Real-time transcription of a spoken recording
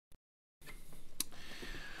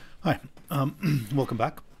Hi, welcome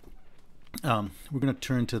back. We're going to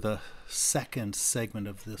turn to the second segment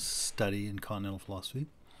of this study in continental philosophy.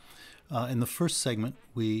 In the first segment,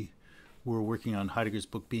 we were working on Heidegger's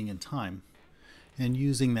book Being and Time and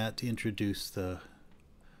using that to introduce the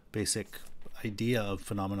basic idea of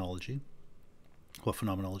phenomenology, what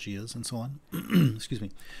phenomenology is, and so on. Excuse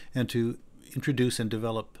me. And to introduce and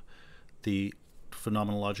develop the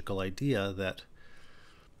phenomenological idea that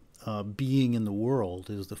being in the world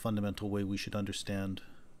is the fundamental way we should understand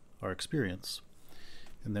our experience.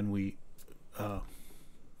 And then we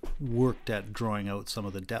worked at drawing out some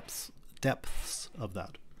of the depths of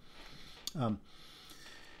that. And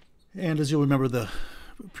as you'll remember, the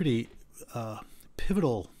pretty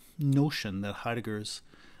pivotal notion that Heidegger's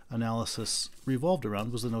analysis revolved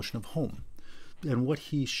around was the notion of home. And what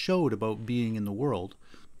he showed about being in the world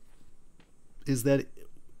is that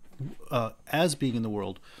as being in the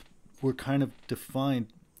world, we're kind of defined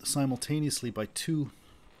simultaneously by two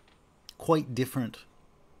quite different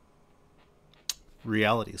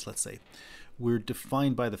realities, let's say. We're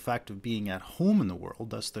defined by the fact of being at home in the world,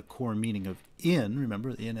 thus the core meaning of in,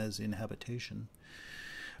 remember, in as inhabitation.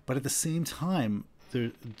 But at the same time,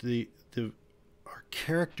 our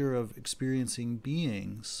character of experiencing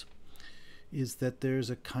beings is that there's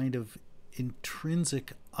a kind of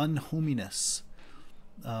intrinsic unhominess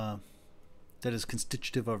that is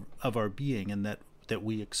constitutive of our being and that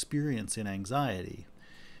we experience in anxiety.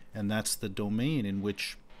 And that's the domain in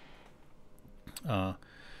which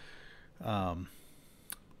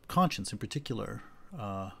conscience in particular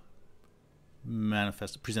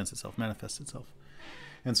manifests itself.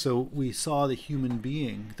 And so we saw the human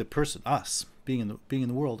being, the person, us, being in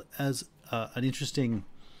the world as an interesting,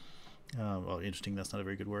 interesting, that's not a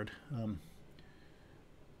very good word,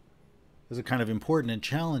 as a kind of important and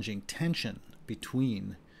challenging tension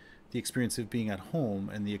between the experience of being at home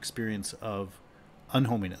and the experience of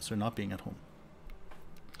unhominess or not being at home.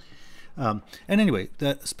 And anyway,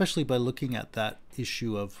 that especially by looking at that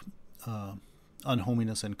issue of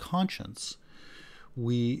unhominess and conscience,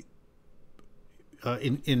 we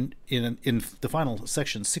in the final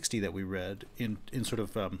section 60 that we read, in sort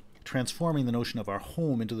of transforming the notion of our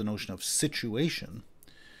home into the notion of situation,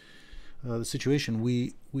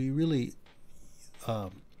 we really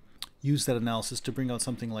use that analysis to bring out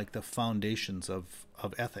something like the foundations of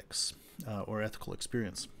ethics or ethical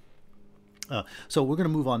experience. So we're going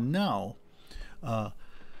to move on now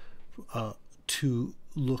to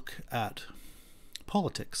look at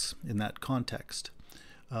politics in that context,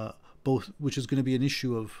 which is going to be an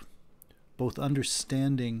issue of both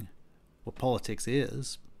understanding what politics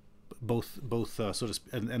is, both sort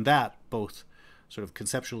of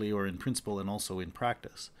conceptually or in principle and also in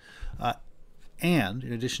practice. And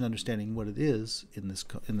in addition to understanding what it is in the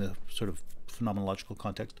sort of phenomenological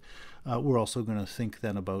context, we're also going to think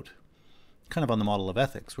then about, kind of on the model of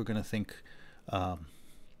ethics, we're going to think about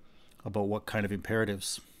what kind of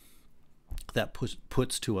imperatives that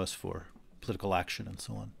puts to us for political action and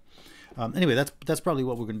so on. Anyway, that's probably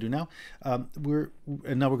what we're going to do now. Now we're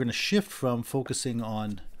going to shift from focusing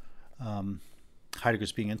on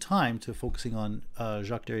Heidegger's Being and Time to focusing on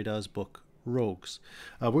Jacques Derrida's book Rogues.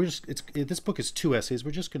 This book is two essays. We're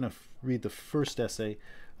just going to read the first essay,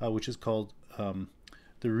 which is called The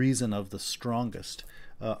Reason of the Strongest.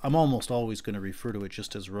 I'm almost always going to refer to it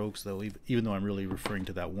just as Rogues, though, even though I'm really referring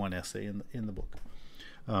to that one essay in the book.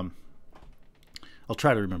 I'll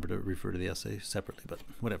try to remember to refer to the essay separately, but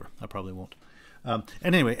whatever, I probably won't. And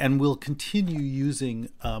anyway, and we'll continue using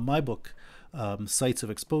my book, Sites of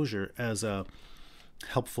Exposure, as a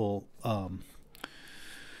helpful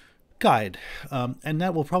guide, and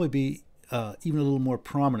that will probably be even a little more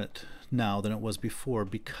prominent now than it was before,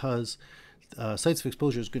 because Sites of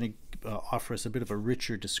Exposure is going to offer us a bit of a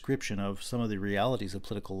richer description of some of the realities of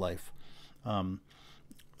political life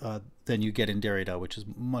than you get in Derrida, which is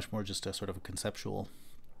much more just a sort of a conceptual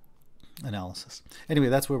analysis. Anyway,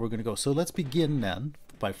 that's where we're going to go. So let's begin then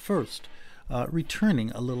by first returning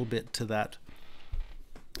a little bit to that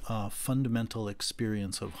fundamental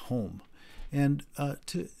experience of home. And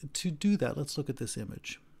to do that, let's look at this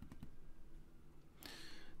image.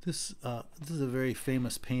 This is a very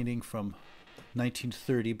famous painting from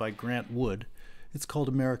 1930 by Grant Wood. It's called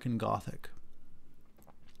American Gothic.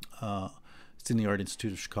 It's in the Art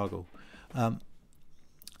Institute of Chicago. I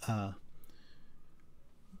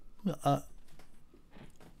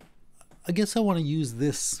guess I want to use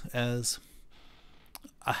this as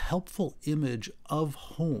a helpful image of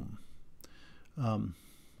home,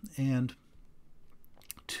 and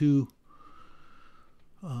to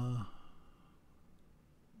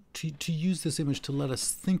use this image to let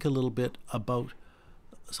us think a little bit about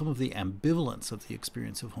some of the ambivalence of the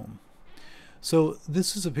experience of home. So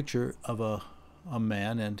this is a picture of a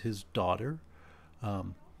man and his daughter,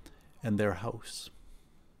 and their house,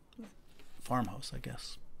 farmhouse, I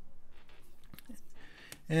guess.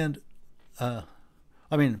 And I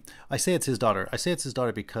mean, I say it's his daughter. I say it's his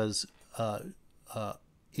daughter because,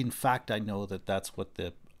 in fact, I know that that's what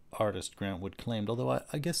the artist Grant Wood claimed. Although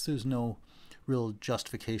I guess there's no real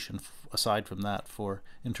justification aside from that for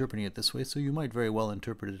interpreting it this way. So you might very well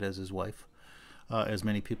interpret it as his wife, as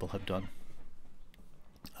many people have done.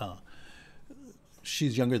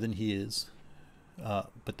 She's younger than he is,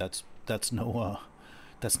 but that's no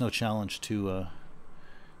challenge to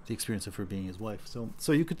the experience of her being his wife.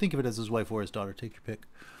 So you could think of it as his wife or his daughter. Take your pick.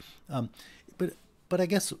 But I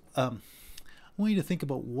guess I want you to think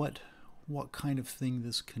about what kind of thing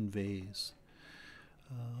this conveys.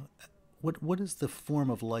 What is the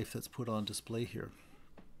form of life that's put on display here?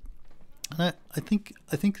 And I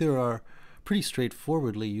think there are pretty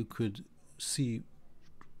straightforwardly you could see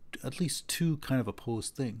at least two kind of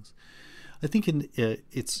opposed things. I think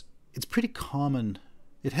it's pretty common.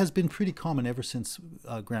 It has been pretty common ever since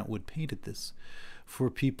Grant Wood painted this,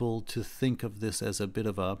 for people to think of this as a bit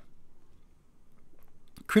of a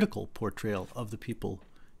critical portrayal of the people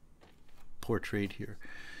portrayed here,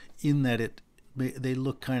 in that they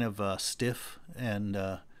look kind of stiff, and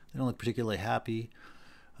they don't look particularly happy,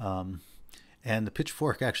 and the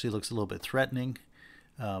pitchfork actually looks a little bit threatening.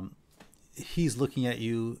 He's looking at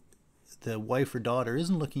you. The wife or daughter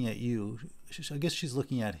isn't looking at you. I guess she's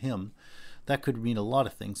looking at him. That could mean a lot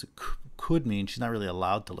of things. It could mean she's not really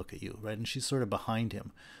allowed to look at you, right? And she's sort of behind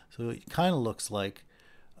him. So it kind of looks like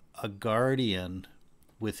a guardian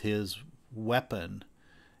with his weapon.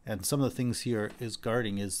 And some of the things here is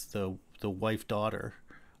guarding is the wife-daughter,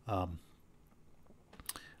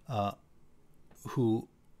 who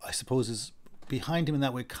I suppose is behind him in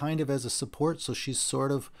that way, kind of as a support. So she's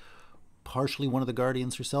sort of partially one of the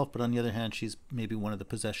guardians herself, but on the other hand, she's maybe one of the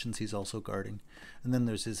possessions he's also guarding. And then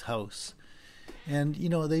there's his house. And, you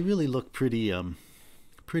know, they really look pretty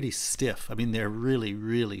stiff. I mean, they're really,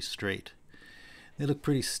 really straight. They look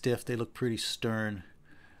pretty stiff. They look pretty stern.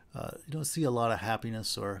 You don't see a lot of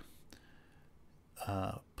happiness or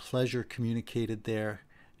pleasure communicated there.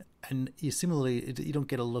 And you similarly, you don't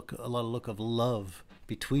get a lot of look of love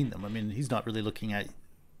between them. I mean, he's not really looking at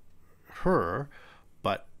her,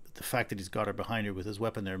 but the fact that he's got her behind her with his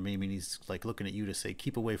weapon there may mean he's like looking at you to say,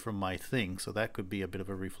 keep away from my thing. So that could be a bit of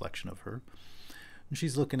a reflection of her. And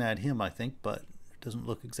she's looking at him, I think, but it doesn't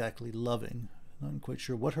look exactly loving. I'm not quite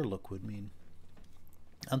sure what her look would mean.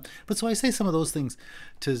 But so I say some of those things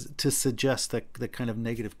to suggest that the kind of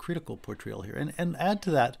negative critical portrayal here, and add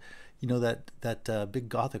to that, you know, that big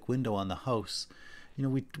Gothic window on the house. You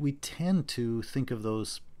know, we tend to think of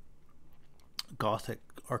those Gothic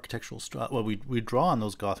architectural well, we draw on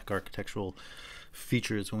those Gothic architectural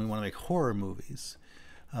features when we want to make horror movies.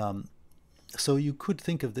 So you could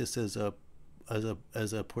think of this as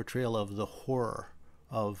a portrayal of the horror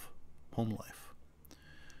of home life.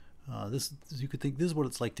 You could think this is what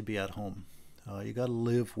it's like to be at home. You got to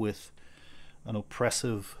live with an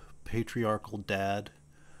oppressive patriarchal dad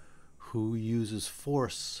who uses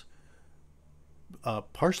force,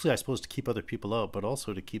 partially I suppose to keep other people out, but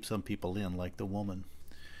also to keep some people in, like the woman.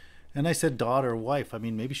 And I said daughter, wife. I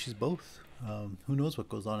mean, maybe she's both. Who knows what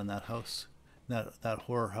goes on in that house, that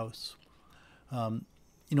horror house. You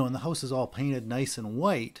know, and the house is all painted nice and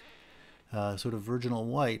white, sort of virginal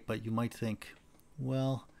white, but you might think,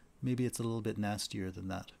 well, maybe it's a little bit nastier than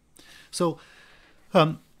that. So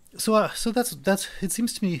that's it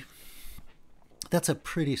seems to me that's a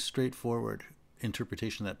pretty straightforward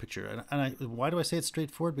interpretation of that picture. And why do I say it's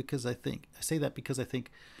straightforward? Because I think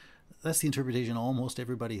that's the interpretation almost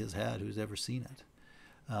everybody has had who's ever seen it.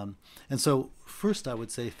 And so first I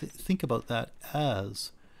would say think about that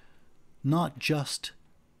as not just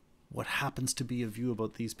what happens to be a view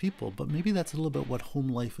about these people, but maybe that's a little bit what home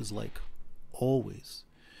life is like always.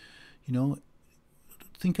 You know,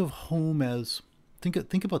 think of home as think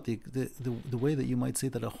about the way that you might say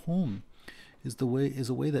that a home is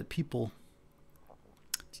a way that people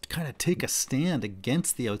kind of take a stand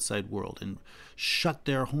against the outside world and shut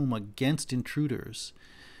their home against intruders.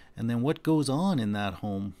 And then what goes on in that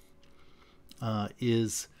home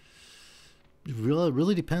is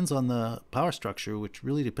really depends on the power structure, which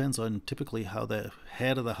really depends on typically how the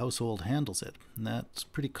head of the household handles it. And that's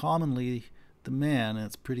pretty commonly the man, and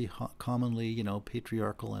it's pretty commonly, you know,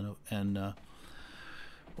 patriarchal and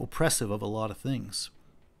oppressive of a lot of things.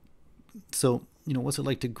 So, you know, what's it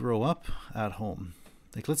like to grow up at home?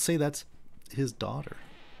 Like, let's say that's his daughter.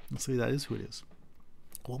 Let's say that is who it is.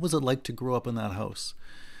 What was it like to grow up in that house?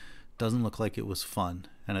 Doesn't look like it was fun,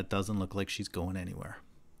 and it doesn't look like she's going anywhere.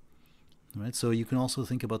 Right? So you can also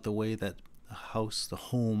think about the way that the house, the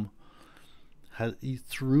home, has,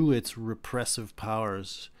 through its repressive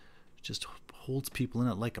powers, just holds people in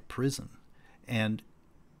it like a prison, and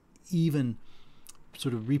even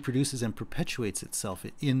sort of reproduces and perpetuates itself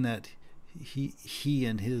in that he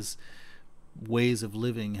and his ways of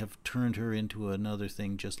living have turned her into another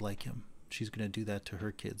thing just like him. She's going to do that to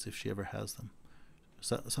her kids if she ever has them.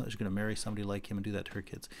 So she's going to marry somebody like him and do that to her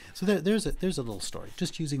kids. So there's a little story.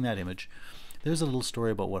 Just using that image, there's a little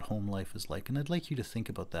story about what home life is like. And I'd like you to think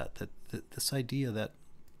about that this idea that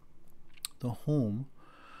the home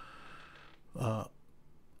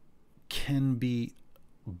can be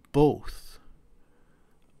both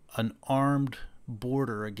an armed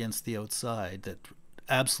border against the outside that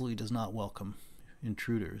absolutely does not welcome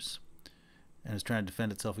intruders and is trying to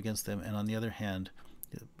defend itself against them, and on the other hand,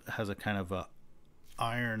 it has a kind of a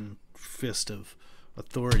iron fist of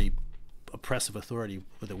authority, oppressive authority,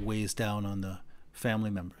 that weighs down on the family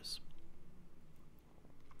members.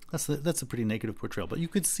 That's a pretty negative portrayal, but you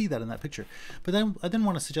could see that in that picture. But then I then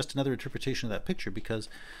want to suggest another interpretation of that picture, because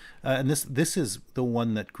and this is the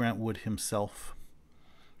one that Grant Wood himself,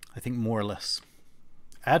 I think, more or less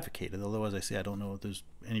advocated, although, as I say, I don't know if there's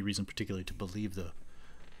any reason particularly to believe the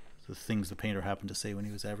things the painter happened to say when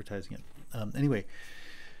he was advertising it. Anyway,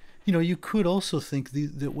 you could also think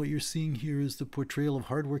that what you're seeing here is the portrayal of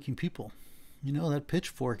hardworking people. That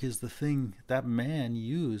pitchfork is the thing that man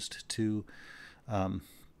used to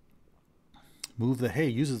move the hay,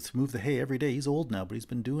 uses to move the hay every day. He's old now, but he's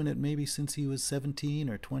been doing it maybe since he was 17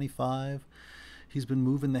 or 25. He's been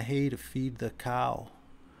moving the hay to feed the cow.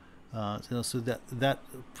 So that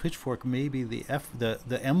pitchfork may be the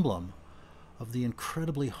emblem of the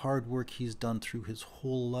incredibly hard work he's done through his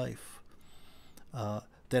whole life,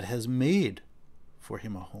 that has made for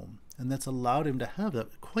him a home, and that's allowed him to have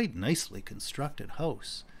that quite nicely constructed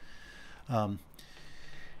house,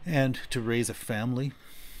 and to raise a family.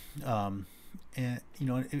 And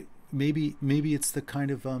maybe it's the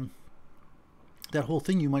kind of that whole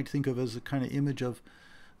thing you might think of as a kind of image of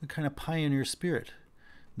the kind of pioneer spirit,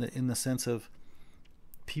 in the sense of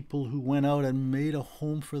people who went out and made a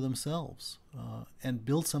home for themselves, and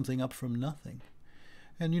built something up from nothing.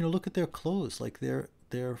 And look at their clothes, like they're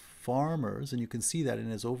farmers, and you can see that in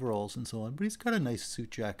his overalls and so on, but he's got a nice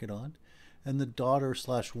suit jacket on, and the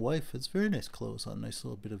daughter/wife has very nice clothes on, nice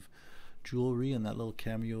little bit of jewelry and that little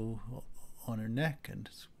cameo on her neck, and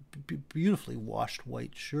beautifully washed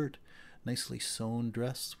white shirt, nicely sewn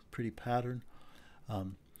dress with pretty pattern.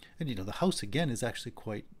 And the house again is actually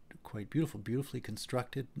quite beautiful, beautifully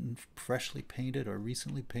constructed and freshly painted or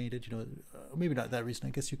recently painted. Maybe not that recent.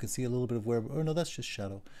 I guess you can see a little bit of wear. Oh no, that's just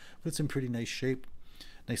shadow. But it's in pretty nice shape,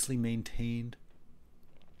 nicely maintained.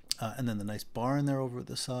 And then the nice barn there over at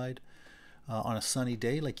the side. On a sunny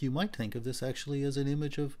day, like, you might think of this actually as an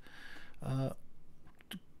image of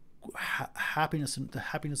happiness, and the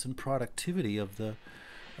happiness and productivity of the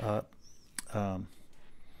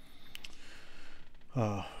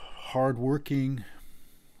hardworking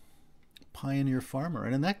pioneer farmer.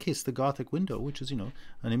 And in that case, the Gothic window, which is an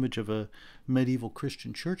image of a medieval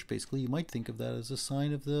Christian church, basically, you might think of that as a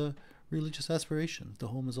sign of the religious aspiration. The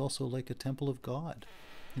home is also like a temple of God.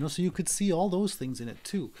 So you could see all those things in it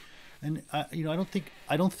too. And I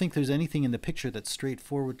don't think there's anything in the picture that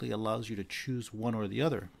straightforwardly allows you to choose one or the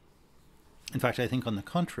other. In fact, I think on the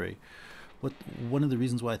contrary, one of the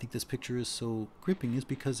reasons why I think this picture is so gripping is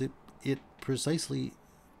because it precisely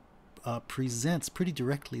presents pretty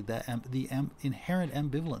directly the inherent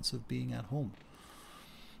ambivalence of being at home.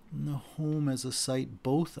 And the home as a site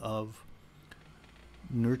both of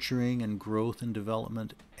nurturing and growth and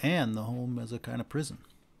development, and the home as a kind of prison.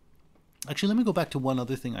 Actually, let me go back to one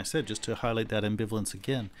other thing I said, just to highlight that ambivalence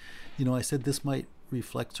again. I said this might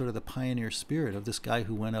reflect sort of the pioneer spirit of this guy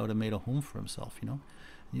who went out and made a home for himself.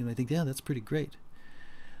 I think, yeah, that's pretty great.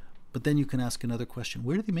 But then you can ask another question: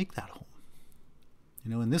 where did he make that home?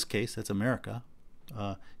 In this case, that's America.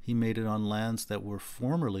 He made it on lands that were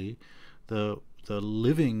formerly the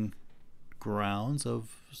living grounds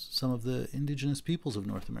of some of the indigenous peoples of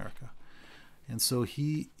North America, and so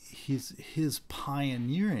his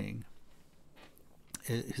pioneering,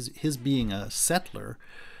 his being a settler,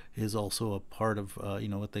 is also a part of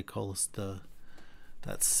what they call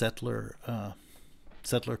that settler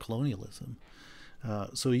colonialism.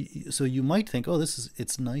 So you might think, oh,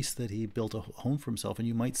 it's nice that he built a home for himself, and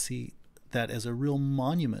you might see that as a real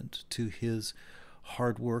monument to his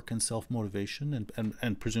hard work and self-motivation,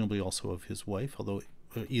 and presumably also of his wife, although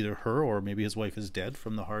either her or maybe his wife is dead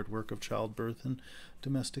from the hard work of childbirth and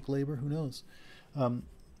domestic labor. Who knows?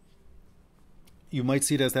 You might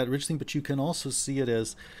see it as that rich thing, but you can also see it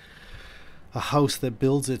as a house that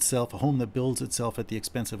builds itself, a home that builds itself at the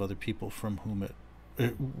expense of other people from whom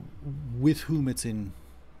with whom it's in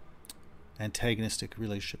antagonistic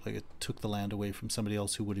relationship, like it took the land away from somebody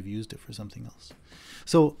else who would have used it for something else.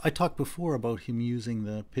 So I talked before about him using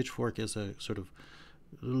the pitchfork as a sort of,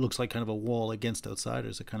 looks like kind of a wall against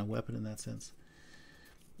outsiders, a kind of weapon in that sense.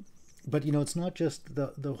 But it's not just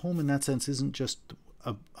the home in that sense isn't just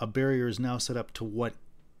a barrier is now set up to what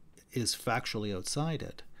is factually outside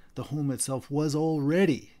it. The home itself was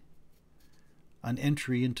already an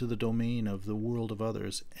entry into the domain of the world of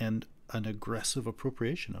others and an aggressive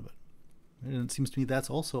appropriation of it. And it seems to me that's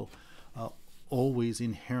also always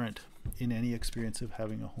inherent in any experience of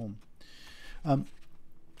having a home.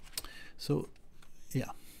 So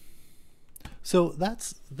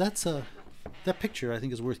that picture I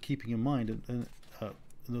think is worth keeping in mind, and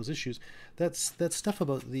those issues. That's stuff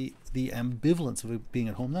about the ambivalence of it being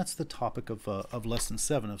at home. That's the topic of lesson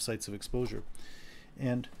 7 of sites of exposure,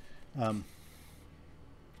 and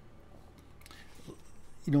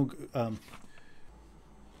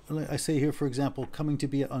I say here, for example, coming to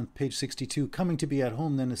be on page 62, coming to be at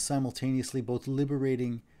home then is simultaneously both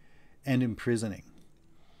liberating and imprisoning.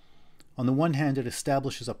 On the one hand, it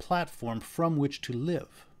establishes a platform from which to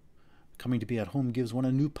live. Coming to be at home gives one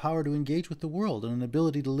a new power to engage with the world and an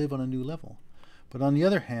ability to live on a new level. But on the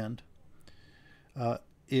other hand,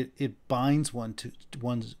 it binds one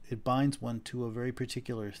to a very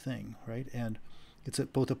particular thing, right? And it's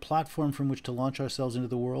both a platform from which to launch ourselves into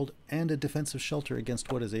the world and a defensive shelter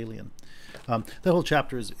against what is alien. The whole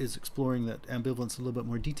chapter is exploring that ambivalence in a little bit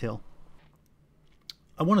more detail.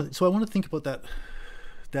 I want to think about that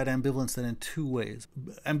ambivalence then in two ways.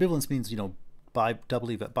 Ambivalence means by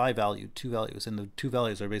value, two values, and the two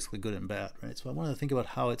values are basically good and bad, right? So I want to think about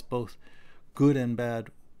how it's both good and bad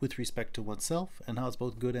with respect to oneself, and how it's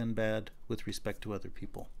both good and bad with respect to other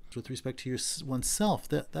people. With respect to oneself,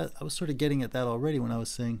 that I was sort of getting at that already when I was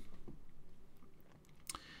saying,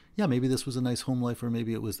 yeah, maybe this was a nice home life, or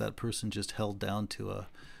maybe it was that person just held down to a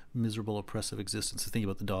miserable, oppressive existence. Think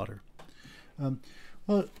about the daughter.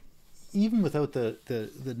 Well, even without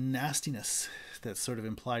the nastiness that's sort of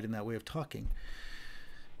implied in that way of talking,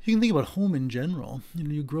 you can think about home in general.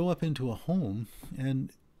 You grow up into a home,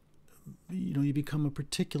 and you become a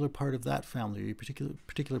particular part of that family, or a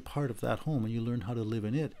particular part of that home, and you learn how to live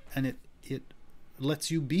in it, and it lets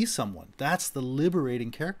you be someone. That's the liberating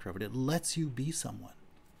character of it. It lets you be someone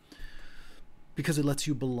because it lets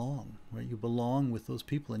you belong, right? You belong with those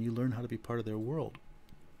people, and you learn how to be part of their world.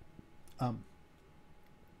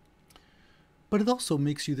 But it also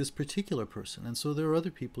makes you this particular person, and so there are other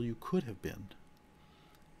people you could have been,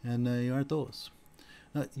 and you aren't those.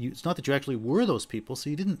 Now, it's not that you actually were those people, so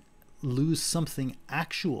you didn't lose something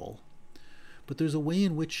actual, but there's a way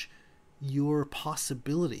in which your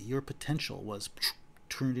possibility, your potential was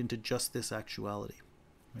turned into just this actuality,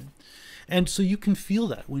 right? And so you can feel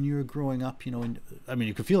that when you're growing up, you can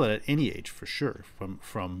feel that at any age for sure,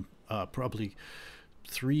 from probably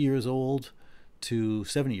 3 years old to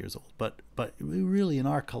 70 years old, but we really in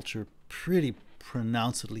our culture pretty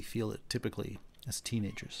pronouncedly feel it typically as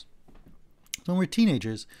teenagers. So when we're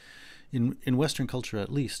teenagers, in Western culture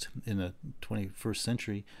at least, in the 21st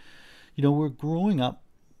century, we're growing up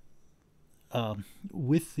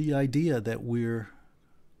with the idea that we're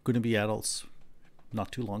going to be adults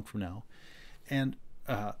not too long from now, and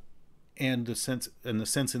the sense in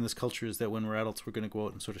this culture is that when we're adults, we're going to go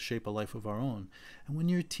out and sort of shape a life of our own. And when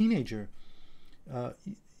you're a teenager,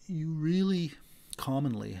 you really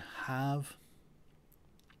commonly have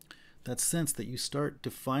that sense that you start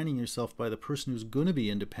defining yourself by the person who's going to be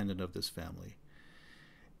independent of this family.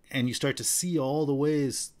 And you start to see all the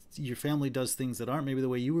ways your family does things that aren't maybe the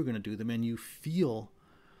way you were going to do them, and you feel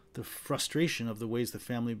the frustration of the ways the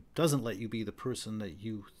family doesn't let you be the person that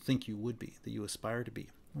you think you would be, that you aspire to be,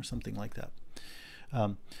 or something like that.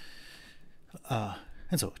 And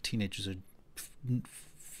so teenagers are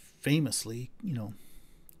famously,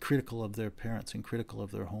 critical of their parents and critical of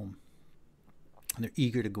their home. And they're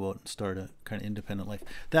eager to go out and start a kind of independent life.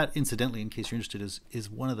 That, incidentally, in case you're interested, is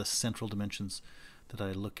one of the central dimensions that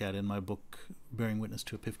I look at in my book, Bearing Witness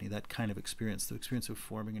to Epiphany, that kind of experience, the experience of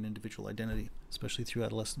forming an individual identity, especially through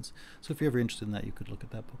adolescence. So if you're ever interested in that, you could look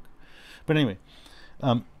at that book. But anyway,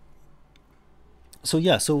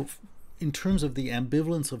 so in terms of the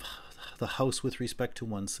ambivalence of the house with respect to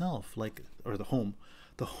oneself, or the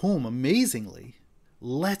home amazingly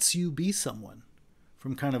lets you be someone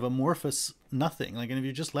from kind of amorphous nothing. Like, and if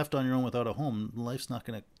you're just left on your own without a home, life's not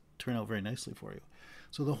going to turn out very nicely for you.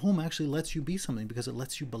 So the home actually lets you be something, because it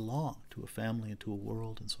lets you belong to a family and to a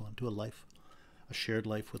world and so on, to a life, a shared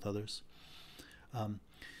life with others.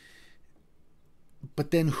 But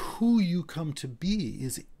then who you come to be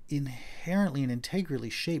is inherently and integrally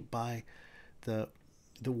shaped by the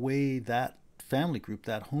way that family group,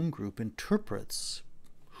 that home group, interprets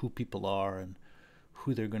who people are and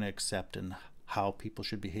who they're going to accept and how people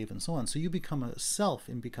should behave and so on. So you become a self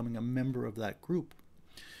in becoming a member of that group.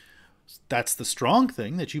 That's the strong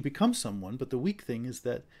thing, that you become someone, but the weak thing is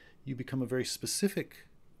that you become a very specific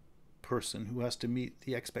person who has to meet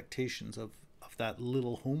the expectations of that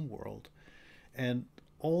little home world. And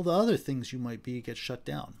all the other things you might be get shut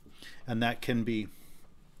down. And that can be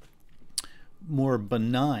more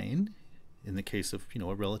benign in the case of,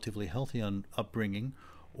 a relatively healthy upbringing,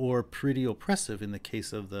 or pretty oppressive in the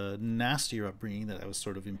case of the nastier upbringing that I was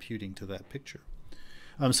sort of imputing to that picture.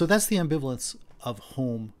 So that's the ambivalence of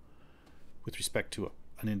home with respect to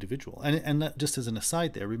an individual. And just as an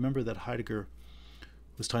aside there, remember that Heidegger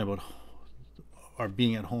was talking about our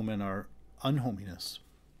being at home and our unhominess.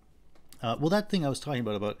 Well, that thing I was talking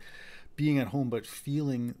about being at home but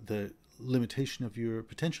feeling the limitation of your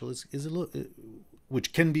potential is a little,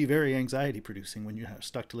 which can be very anxiety producing when you're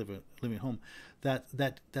stuck to living at home. That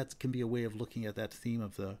can be a way of looking at that theme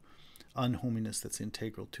of the unhominess that's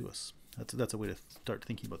integral to us. That's a way to start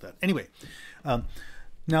thinking about that. Anyway,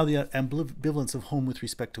 now the ambivalence of home with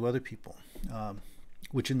respect to other people,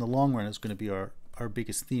 which in the long run is going to be our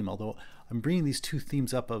biggest theme, although I'm bringing these two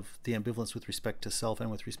themes up of the ambivalence with respect to self and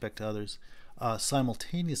with respect to others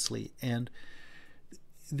simultaneously, and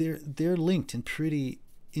they're linked in pretty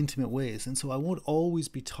intimate ways. And so I won't always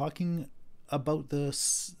be talking about the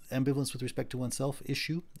ambivalence with respect to oneself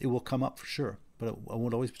issue. It will come up for sure, but I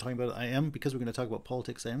won't always be talking about it. Because we're going to talk about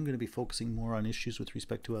politics, I am going to be focusing more on issues with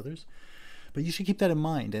respect to others. But you should keep that in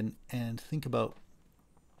mind and think about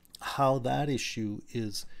how that issue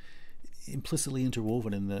is implicitly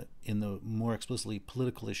interwoven in the more explicitly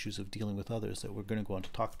political issues of dealing with others that we're going to go on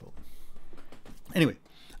to talk about. Anyway,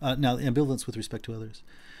 now the ambivalence with respect to others.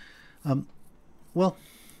 Well,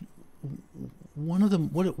 one of them.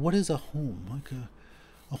 What is a home? Like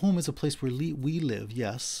a home is a place where we live,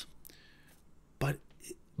 yes, but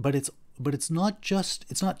it's not just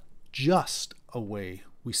a way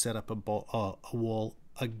we set up a wall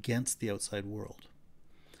against the outside world.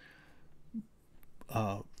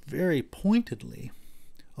 Very pointedly,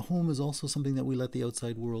 a home is also something that we let the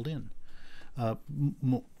outside world in.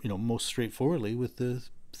 Most straightforwardly with the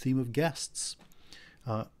theme of guests,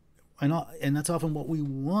 and that's often what we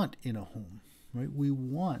want in a home, right? We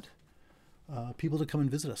want people to come and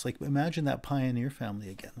visit us. Like, imagine that pioneer family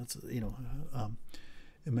again.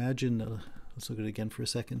 Imagine. Let's look at it again for a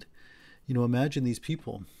second. Imagine these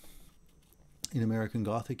people in American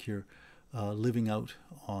Gothic here living out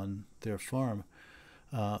on their farm.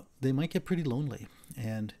 They might get pretty lonely,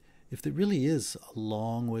 and if it really is a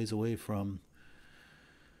long ways away from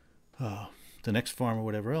the next farm or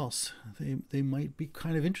whatever else, they might be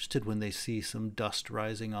kind of interested when they see some dust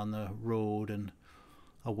rising on the road and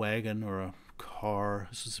a wagon or a car.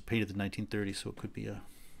 This was painted in the 1930s, so it could be a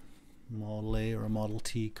Model A or a Model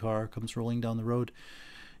T car comes rolling down the road,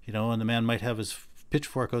 and the man might have his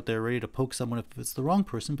pitchfork out there ready to poke someone if it's the wrong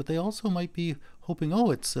person, but they also might be hoping,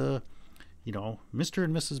 it's Mr.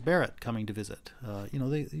 and Mrs. Barrett coming to visit.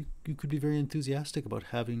 You could be very enthusiastic about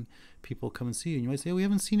having people come and see you. And you might say, we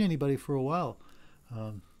haven't seen anybody for a while.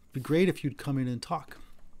 It'd be great if you'd come in and talk.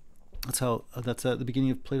 That's at the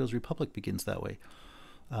beginning of Plato's Republic begins that way.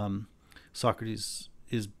 Socrates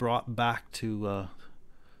is brought back to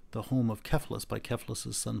the home of Cephalus by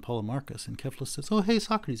Cephalus' son Polemarchus. And Cephalus says, hey,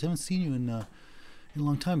 Socrates, I haven't seen you in a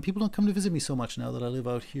long time. People don't come to visit me so much now that I live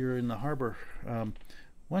out here in the harbor.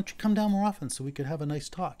 Why don't you come down more often so we could have a nice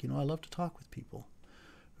talk? I love to talk with people,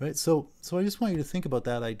 right? So I just want you to think about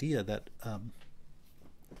that idea that,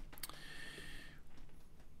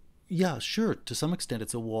 sure, to some extent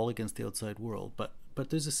it's a wall against the outside world, but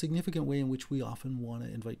there's a significant way in which we often want to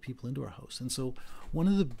invite people into our house. And so one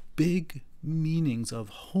of the big meanings of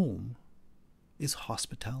home is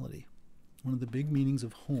hospitality. One of the big meanings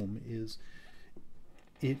of home is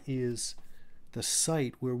it is the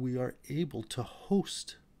site where we are able to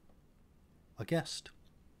host a guest.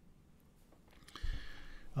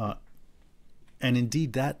 And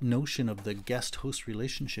indeed, that notion of the guest-host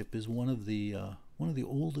relationship is one of the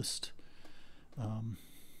oldest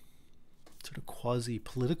sort of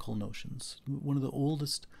quasi-political notions. One of the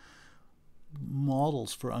oldest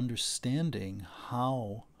models for understanding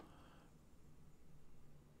how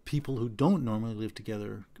people who don't normally live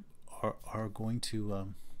together are going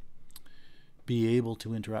to be able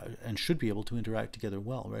to interact and should be able to interact together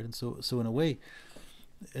well, right? And so in a way,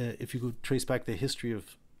 if you go trace back the history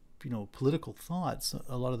of political thoughts,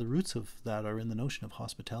 a lot of the roots of that are in the notion of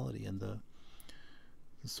hospitality and the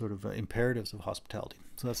sort of imperatives of hospitality.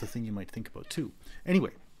 So that's a thing you might think about too.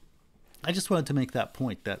 Anyway, I just wanted to make that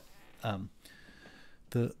point that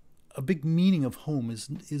a big meaning of home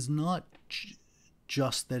is not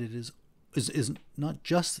just that it is not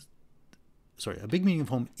just. Sorry, a big meaning of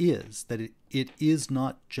home is that it is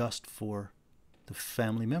not just for the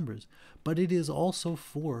family members, but it is also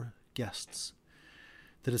for guests.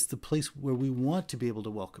 That it's the place where we want to be able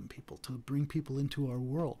to welcome people, to bring people into our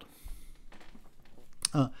world.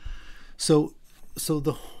 So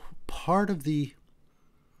the part of the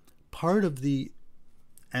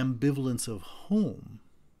ambivalence of home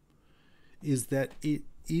is that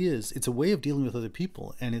it's a way of dealing with other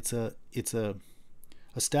people, and it's a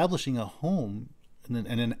establishing a home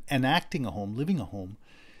and enacting a home, living a home,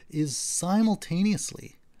 is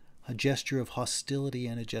simultaneously a gesture of hostility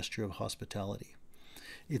and a gesture of hospitality.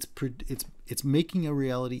 It's making a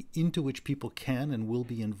reality into which people can and will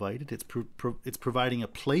be invited. It's providing a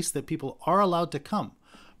place that people are allowed to come,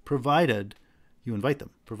 provided you invite them,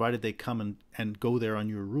 provided they come and go there on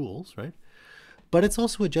your rules, right? But it's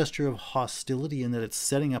also a gesture of hostility in that it's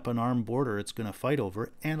setting up an armed border it's going to fight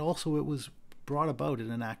over, and also it was brought about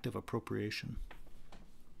in an act of appropriation,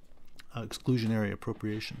 exclusionary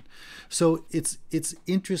appropriation. So it's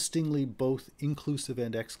interestingly both inclusive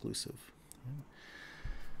and exclusive.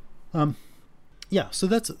 So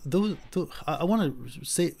that's those. I want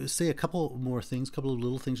to say a couple more things, a couple of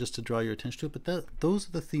little things just to draw your attention to it. But those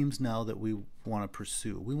are the themes now that we want to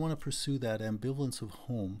pursue. We want to pursue that ambivalence of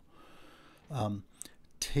home,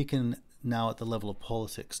 taken now at the level of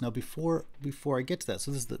politics. Now, before I get to that,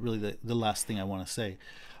 so this is really the last thing I want to say.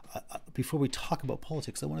 Before we talk about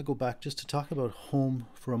politics, I want to go back just to talk about home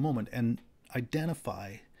for a moment and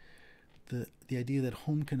identify the idea that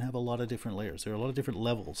home can have a lot of different layers. There are a lot of different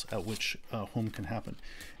levels at which home can happen.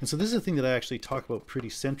 And so this is a thing that I actually talk about pretty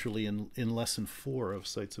centrally in lesson 4 of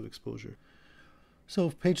Sites of Exposure.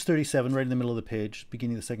 So page 37, right in the middle of the page,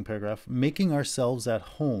 beginning of the second paragraph, making ourselves at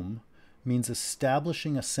home means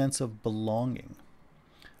establishing a sense of belonging,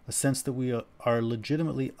 a sense that we are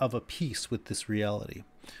legitimately of a piece with this reality.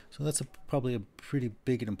 So that's probably a pretty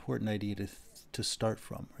big and important idea to start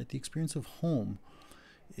from, right? The experience of home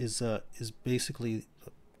is basically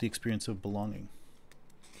the experience of belonging.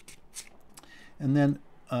 And then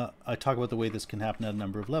I talk about the way this can happen at a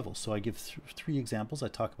number of levels. So I give 3 examples. I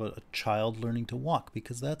talk about a child learning to walk,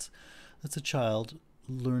 because that's a child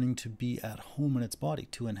learning to be at home in its body,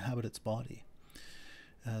 to inhabit its body.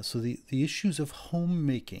 So the issues of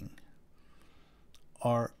homemaking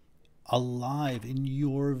are alive in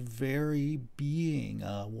your very being,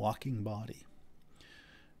 a walking body,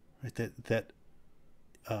 right?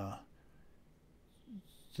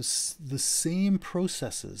 The same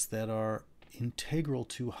processes that are integral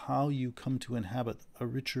to how you come to inhabit a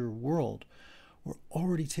richer world were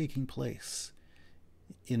already taking place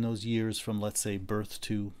in those years from, let's say, birth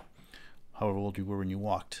to however old you were when you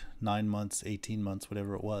walked, 9 months, 18 months,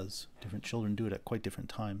 whatever it was. Different children do it at quite different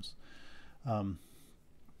times. But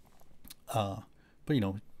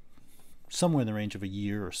somewhere in the range of a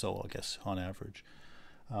year or so, I guess, on average.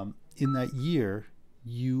 In that year,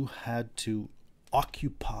 you had to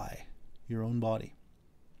occupy your own body.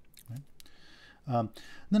 Right?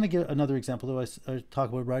 Then I give another example, though. I talk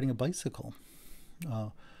about riding a bicycle,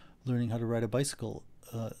 learning how to ride a bicycle.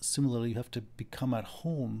 Similarly, you have to become at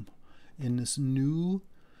home in this new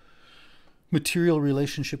material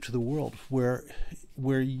relationship to the world, where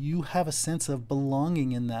you have a sense of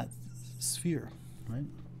belonging in that sphere, right?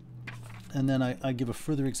 And then I give a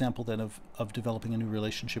further example then of developing a new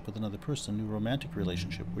relationship with another person, a new romantic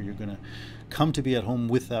relationship, where you're going to come to be at home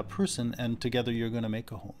with that person, and together you're going to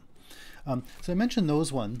make a home. So I mentioned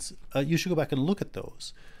those ones. You should go back and look at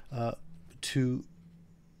those to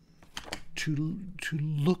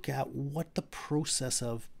look at what the process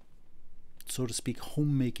of, so to speak,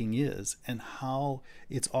 homemaking is, and how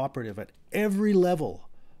it's operative at every level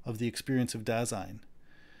of the experience of Dasein,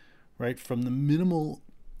 right? From the minimal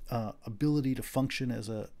ability to function as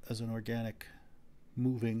an organic,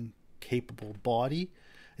 moving, capable body,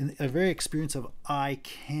 and a very experience of I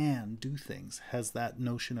can do things has that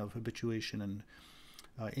notion of habituation and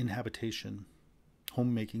inhabitation,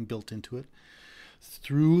 homemaking built into it,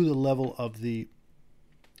 through the level of the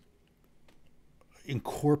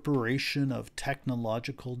incorporation of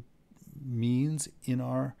technological means in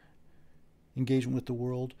our engagement with the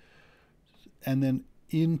world, and then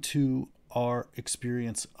into our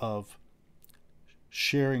experience of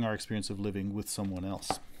sharing our experience of living with someone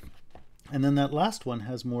else. And then that last one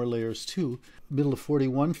has more layers too. Middle of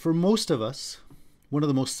 41, for most of us, one of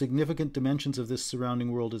the most significant dimensions of this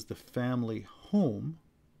surrounding world is the family home.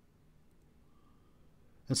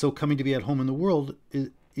 And so coming to be at home in the world,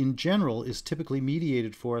 in general, is typically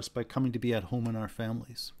mediated for us by coming to be at home in our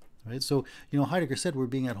families. Right? So, Heidegger said we're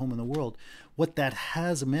being at home in the world. What that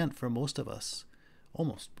has meant for most of us,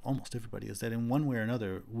 almost everybody, is that in one way or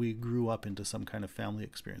another, we grew up into some kind of family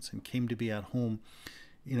experience and came to be at home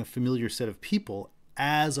in a familiar set of people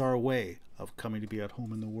as our way of coming to be at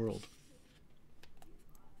home in the world.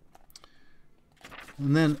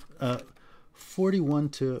 And then 41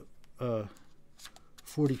 to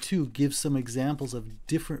 42 gives some examples of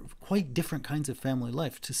quite different kinds of family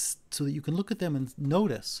life, so that you can look at them and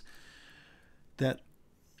notice that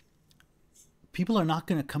people are not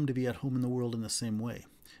going to come to be at home in the world in the same way.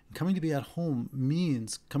 And coming to be at home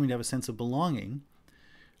means coming to have a sense of belonging,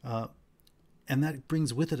 and that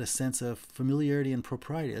brings with it a sense of familiarity and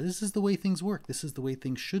propriety. This is the way things work. This is the way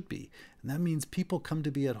things should be. And that means people come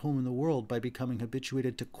to be at home in the world by becoming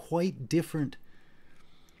habituated to quite different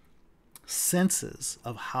senses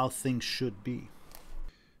of how things should be.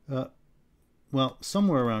 Well,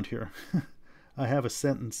 somewhere around here, I have a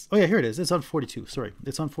sentence. Oh yeah, here it is. It's on 42. Sorry.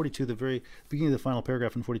 It's on 42, the very beginning of the final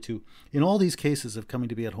paragraph in 42. In all these cases of coming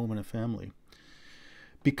to be at home in a family,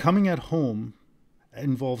 becoming at home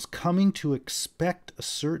involves coming to expect a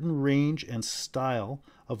certain range and style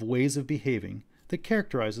of ways of behaving that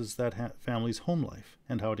characterizes that family's home life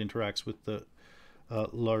and how it interacts with the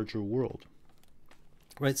larger world.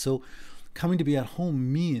 Right? So coming to be at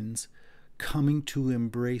home means coming to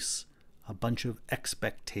embrace a bunch of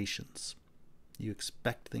expectations. You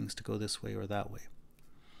expect things to go this way or that way.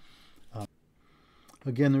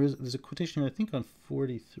 Again, there's a quotation here, I think on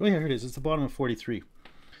 43. Oh yeah, here it is. It's the bottom of 43.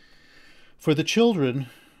 For the children,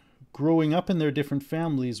 growing up in their different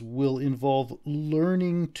families will involve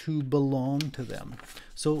learning to belong to them.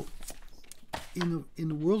 So in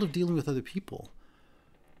the world of dealing with other people,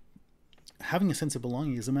 having a sense of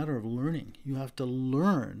belonging is a matter of learning. You have to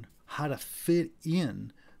learn how to fit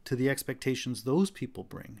in to the expectations those people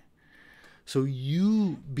bring. So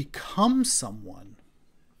you become someone.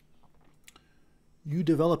 You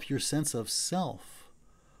develop your sense of self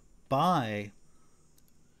by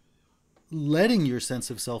letting your sense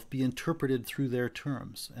of self be interpreted through their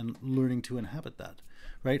terms and learning to inhabit that,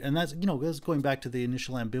 right? And that's, that's going back to the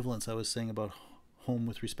initial ambivalence I was saying about home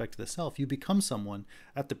with respect to the self. You become someone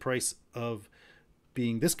at the price of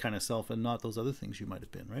being this kind of self and not those other things you might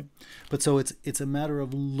have been, right? But so it's a matter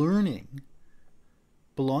of learning.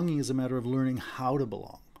 Belonging is a matter of learning how to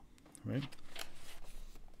belong, right?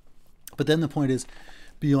 But then the point is,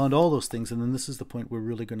 beyond all those things, and then this is the point we're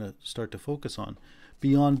really going to start to focus on,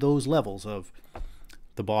 beyond those levels of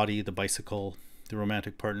the body, the bicycle, the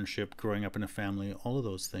romantic partnership, growing up in a family, all of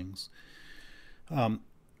those things,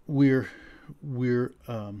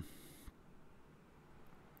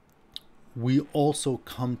 we also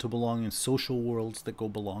come to belong in social worlds that go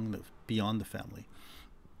beyond the family.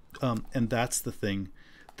 And that's the thing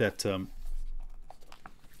that I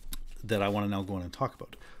want to now go on and talk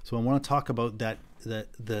about. So I want to talk about that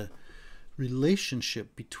the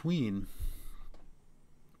relationship between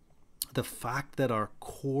the fact that our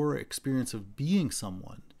core experience of being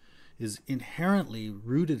someone is inherently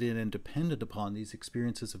rooted in and dependent upon these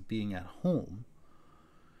experiences of being at home,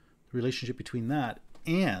 the relationship between that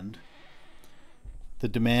and the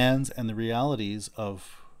demands and the realities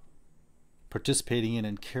of participating in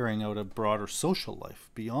and carrying out a broader social life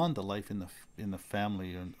beyond the life in the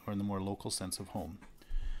family or in the more local sense of home.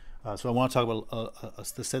 So I want to talk about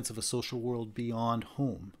the sense of a social world beyond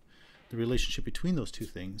home, the relationship between those two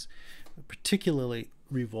things, particularly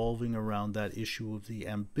revolving around that issue of the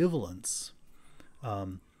ambivalence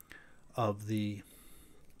of the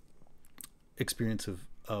experience of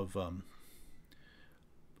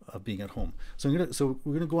being at home. So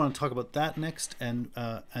we're gonna go on and talk about that next, and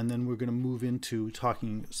then we're gonna move into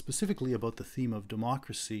talking specifically about the theme of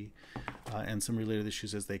democracy and some related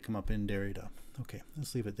issues as they come up in Derrida. Okay,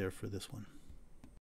 let's leave it there for this one.